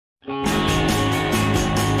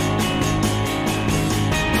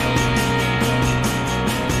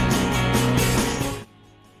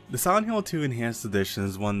Silent Hill 2 Enhanced Edition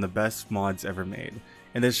is one of the best mods ever made,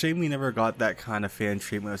 and it's a shame we never got that kind of fan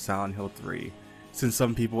treatment of Silent Hill 3, since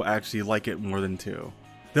some people actually like it more than 2.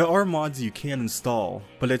 There are mods you can install,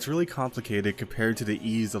 but it's really complicated compared to the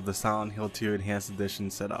ease of the Silent Hill 2 Enhanced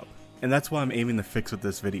Edition setup, and that's what I'm aiming to fix with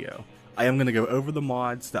this video. I am going to go over the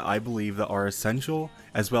mods that I believe that are essential,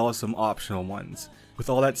 as well as some optional ones.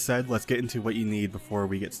 With all that said, let's get into what you need before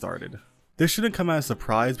we get started. This shouldn't come as a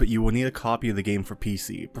surprise, but you will need a copy of the game for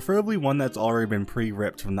PC, preferably one that's already been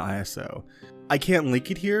pre-ripped from the ISO. I can't link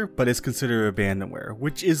it here, but it's considered abandonware,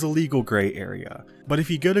 which is a legal gray area. But if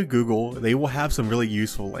you go to Google, they will have some really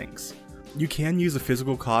useful links. You can use a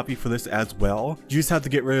physical copy for this as well, you just have to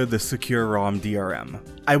get rid of the secure ROM DRM.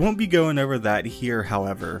 I won't be going over that here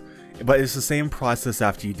however, but it's the same process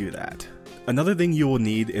after you do that. Another thing you will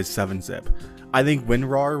need is 7-zip. I think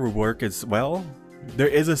WinRAR will work as well. There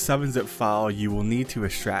is a 7-zip file you will need to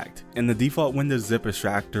extract, and the default Windows zip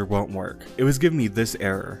extractor won't work. It was giving me this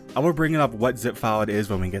error. I will bring up what zip file it is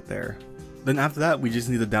when we get there. Then after that, we just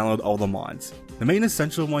need to download all the mods. The main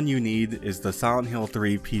essential one you need is the Silent Hill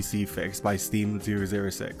 3 PC fix by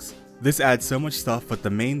Steam006. This adds so much stuff, but the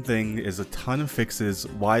main thing is a ton of fixes,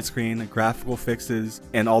 widescreen, graphical fixes,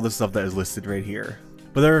 and all the stuff that is listed right here.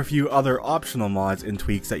 But there are a few other optional mods and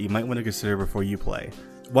tweaks that you might want to consider before you play.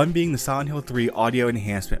 One being the Silent Hill 3 Audio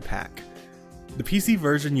Enhancement Pack. The PC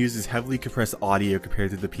version uses heavily compressed audio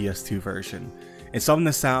compared to the PS2 version, and some of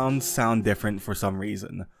the sounds sound different for some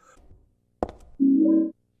reason.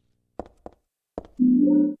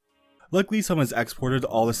 Luckily, someone has exported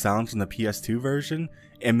all the sounds from the PS2 version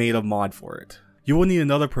and made a mod for it. You will need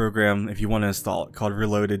another program if you want to install it, called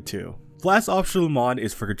Reloaded 2. The last optional mod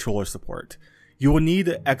is for controller support. You will need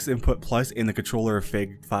Xinput Plus in the controller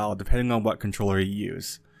fig file depending on what controller you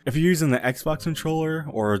use. If you're using the Xbox controller,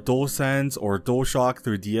 or DualSense, or DualShock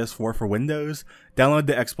through DS4 for Windows, download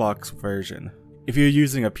the Xbox version. If you're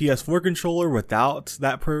using a PS4 controller without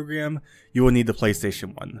that program, you will need the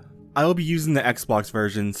PlayStation one. I will be using the Xbox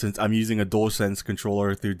version since I'm using a DualSense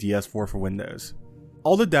controller through DS4 for Windows.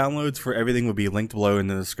 All the downloads for everything will be linked below in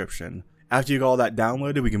the description. After you get all that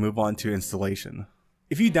downloaded, we can move on to installation.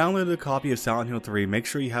 If you downloaded a copy of Silent Hill 3, make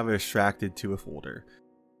sure you have it extracted to a folder.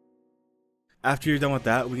 After you're done with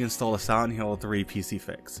that, we install the Silent Hill 3 PC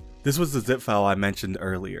fix. This was the zip file I mentioned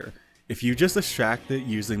earlier. If you just extract it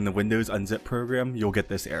using the Windows Unzip program, you'll get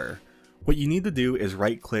this error. What you need to do is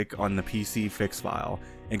right click on the PC fix file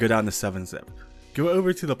and go down to 7-zip. Go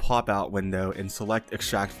over to the pop-out window and select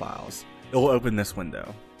Extract Files. It will open this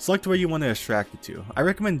window. Select where you want to extract it to. I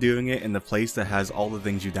recommend doing it in the place that has all the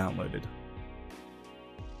things you downloaded.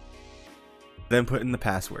 Then put in the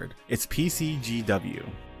password. It's PCGW.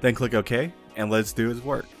 Then click OK, and let's do its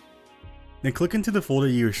work. Then click into the folder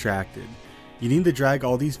you extracted. You need to drag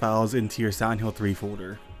all these files into your Silent Hill 3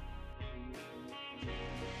 folder.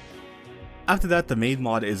 After that, the main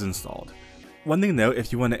mod is installed. One thing to note,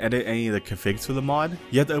 if you want to edit any of the configs for the mod,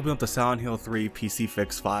 you have to open up the Silent Hill 3 PC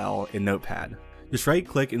fix file in Notepad. Just right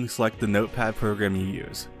click and select the Notepad program you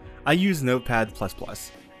use. I use Notepad++.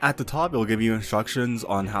 At the top, it will give you instructions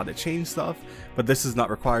on how to change stuff, but this is not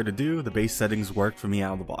required to do. The base settings work for me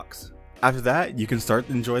out of the box. After that, you can start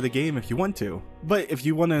to enjoy the game if you want to, but if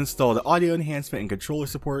you want to install the audio enhancement and controller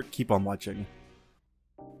support, keep on watching.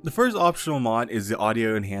 The first optional mod is the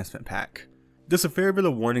Audio Enhancement Pack. Just a fair bit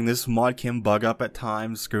of warning, this mod can bug up at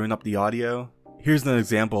times, screwing up the audio. Here's an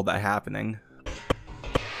example of that happening.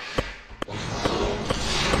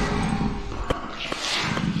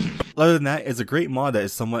 Other than that, it's a great mod that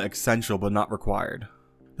is somewhat essential but not required.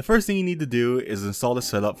 The first thing you need to do is install the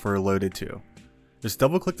setup for Reloaded 2. Just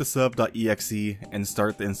double click the setup.exe and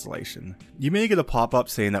start the installation. You may get a pop-up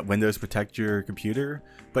saying that Windows protect your computer,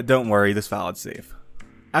 but don't worry, this file is safe.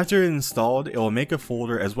 After it's installed, it will make a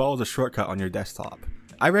folder as well as a shortcut on your desktop.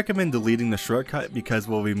 I recommend deleting the shortcut because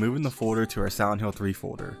we'll be moving the folder to our Silent Hill 3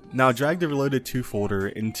 folder. Now drag the Reloaded 2 folder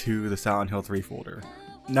into the Silent Hill 3 folder.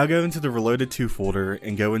 Now go into the Reloaded 2 folder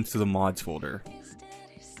and go into the mods folder.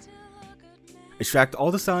 Extract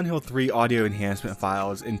all the Silent Hill 3 audio enhancement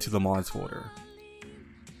files into the mods folder.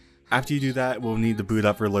 After you do that, we'll need to boot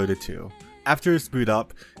up Reloaded 2. After it's boot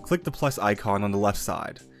up, click the plus icon on the left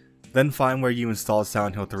side. Then find where you installed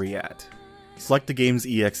Silent Hill 3 at. Select the game's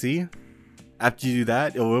exe. After you do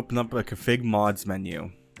that, it will open up a config mods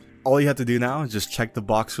menu. All you have to do now is just check the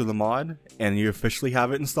box for the mod, and you officially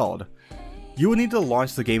have it installed. You will need to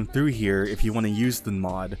launch the game through here if you want to use the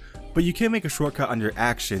mod, but you can make a shortcut under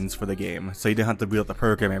actions for the game, so you don't have to boot up the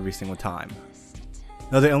program every single time.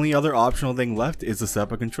 Now the only other optional thing left is to set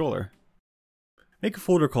up a controller. Make a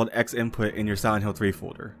folder called Xinput in your Silent Hill 3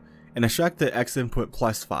 folder, and extract the Xinput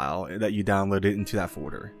Plus file that you downloaded into that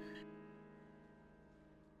folder.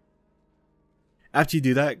 After you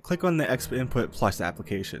do that, click on the Exp Input Plus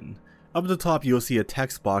application. Up at the top you will see a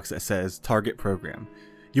text box that says Target Program.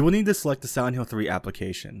 You will need to select the Silent Hill 3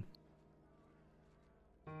 application.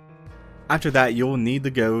 After that, you will need to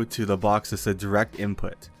go to the box that says Direct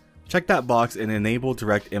Input. Check that box and enable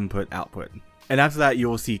Direct Input Output. And after that, you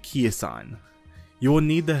will see Key Assign. You will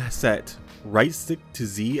need to set right stick to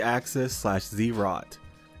Z axis / Z rot,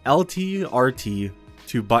 LT RT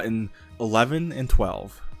to button 11 and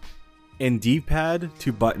 12, and D-pad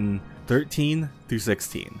to button 13 through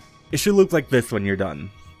 16. It should look like this when you're done.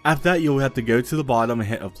 After that, you'll have to go to the bottom and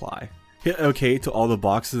hit apply. Hit OK to all the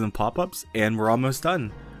boxes and pop-ups, and we're almost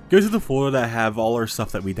done. Go to the folder that have all our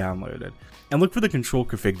stuff that we downloaded, and look for the control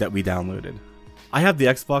config that we downloaded. I have the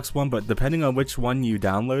Xbox one, but depending on which one you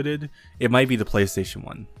downloaded, it might be the PlayStation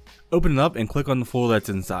one. Open it up and click on the folder that's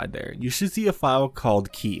inside there. You should see a file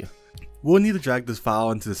called Key. We'll need to drag this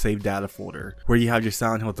file into the Save Data folder, where you have your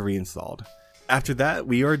Silent Hill 3 installed. After that,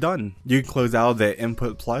 we are done. You can close out the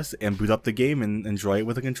Input Plus and boot up the game and enjoy it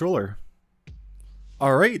with a controller.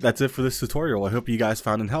 Alright, that's it for this tutorial. I hope you guys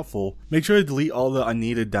found it helpful. Make sure to delete all the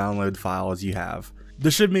unneeded download files you have.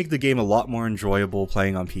 This should make the game a lot more enjoyable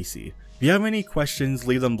playing on PC. If you have any questions,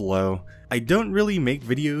 leave them below. I don't really make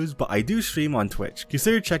videos, but I do stream on Twitch.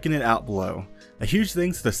 Consider checking it out below. A huge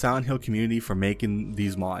thanks to the Silent Hill community for making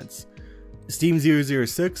these mods.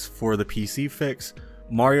 Steam006 for the PC fix,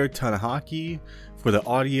 Mario Tanahaki for the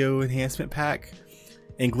audio enhancement pack,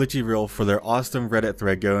 and Glitchy Real for their awesome Reddit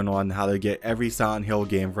thread going on how to get every Silent Hill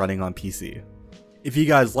game running on PC. If you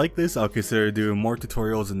guys like this, I'll consider doing more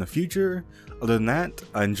tutorials in the future. Other than that,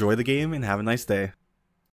 enjoy the game and have a nice day.